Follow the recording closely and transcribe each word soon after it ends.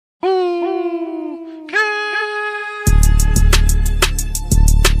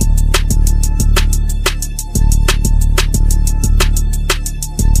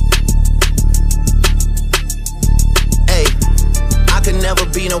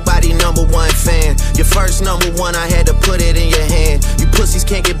nobody #1 fan. Your first #1, I had to put it in your hand. You pussies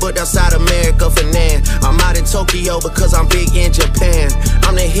can't get booked outside America for nan. I'm out in Tokyo because I'm big in Japan.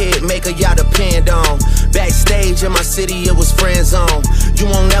 I'm the hit maker y'all depend on. Backstage in my city, it was friend zone. You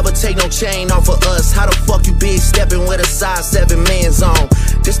won't never take no chain off of us. How the fuck you big stepping with a size 7 man zone?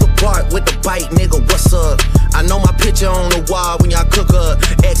 This the part with the bite, nigga, what's up? I know my picture on the wall when y'all cook up.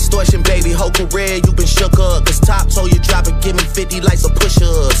 Extortion, baby, whole career you been shook up. Cause Top told you drop it, give me 50 like some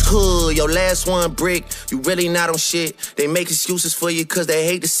push-ups. Hood, your last one brick, you really not on shit. They make excuses for you cause they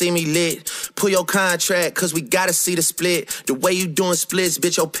hate to see me lit. Pull your contract cause we gotta see the split. The way you doing splits,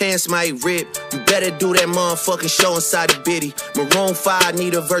 bitch, your pants might rip. You better do that motherfucking show inside the bitty. Maroon 5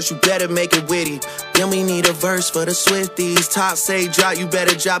 need a verse, you better make it witty. Then we need a verse for the Swifties. Top say drop, you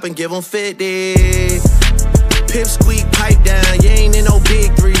better drop and give them 50. Pip squeak, pipe down, you ain't in no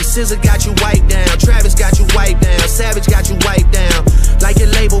big 3. Scissor got you wiped down, Travis got you wiped down, Savage got you wiped down. Like your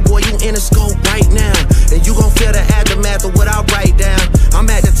label, boy, you in the scope right now. And you gon' feel the aftermath of what I write down. I'm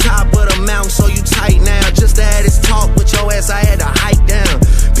at the top of the mountain, so you tight now. Just to have this talk with your ass, I had to hike down.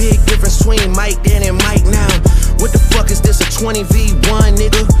 Big difference between Mike then and Mike now. What the fuck is this, a 20v1,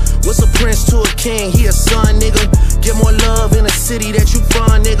 nigga? What's a prince to a king, he a son, nigga? Get more love in the city that you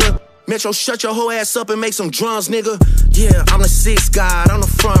from, nigga. Metro, shut your whole ass up and make some drums, nigga. Yeah, I'm the 6th guy, I'm the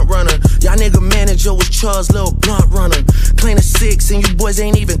front runner. Y'all nigga manager was Charles' little blunt runner. Claim the 6 and you boys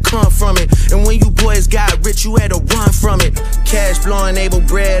ain't even come from it. And when you boys got rich, you had to run from it. Cash blowing, able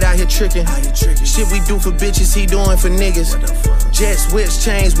bread out here tricking. Shit we do for bitches, he doing for niggas. Jets, whips,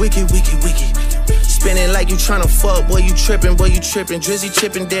 chains, wicked, wicked, wicked. Spinning like you tryna fuck, boy, you trippin', boy, you trippin'. Drizzy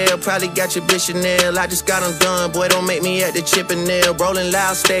Chippendale, probably got your bitch Chanel. I just got them done, boy, don't make me at the Chippendale. Rolling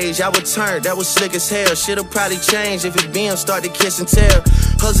loud stage, I would turn, that was slick as hell. Shit'll probably change if it BM start to kiss and tell.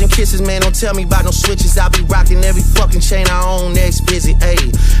 Hugs and kisses, man, don't tell me about no switches. I be rocking every fucking chain I own, next visit, ayy.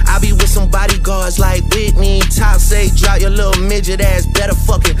 I be with some bodyguards like Whitney. Top say, drop your little midget ass, better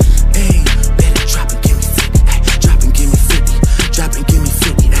fucking, ayy. Better drop and give me 50, ayy. Drop and give me 50, drop and give me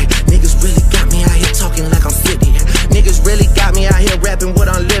 50, ayy. Niggas really got me out here talking like I'm 50. Niggas really got me out here rapping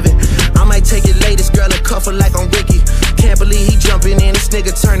what I'm living. I might take your latest girl and cuff her like I'm Ricky. Can't believe he jumping in, this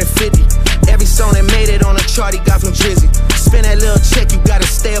nigga turning 50. Every song that made it on a chart he got from Drizzy. Spend that little check, you gotta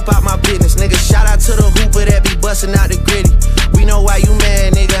stay up out my business, nigga. Shout out to the hooper that be busting out the gritty. We know why you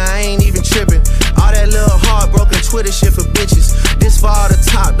mad, nigga, I ain't even tripping. All that little heartbroken Twitter shit for bitches. This for all the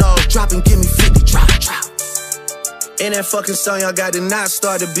top dogs, drop and give me 50, drop, drop. In that fucking song, y'all got to not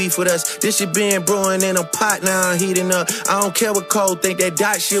start to beef with us. This shit been brewing in a pot, now I'm heating up. I don't care what Cole think, that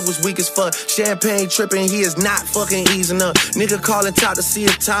dot shit was weak as fuck. Champagne tripping, he is not fucking easing up. Nigga calling Top to see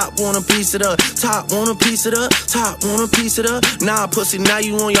if Top want a piece of it up. Top want a piece of it up, Top want a piece of it up. Nah, pussy, now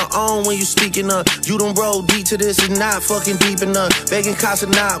you on your own when you speaking up. You done roll deep to this, it's not fucking deep enough. Begging cops or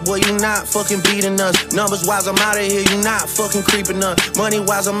not, boy, you not fucking beating us. Numbers wise, I'm out of here, you not fucking creeping up. Money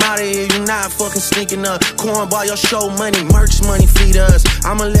wise, I'm out of here, you not fucking sneaking up. Cornball, your show money, merch money, feed us.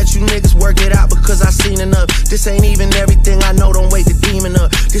 I'ma let you niggas work it out because I seen enough. This ain't even everything I know, don't wait the demon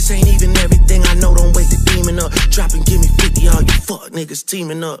up. This ain't even everything I know, don't wait the demon up. Drop and give me 50, all you fuck niggas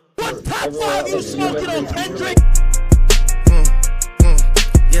teaming up. What top 5 you smoking on, Kendrick?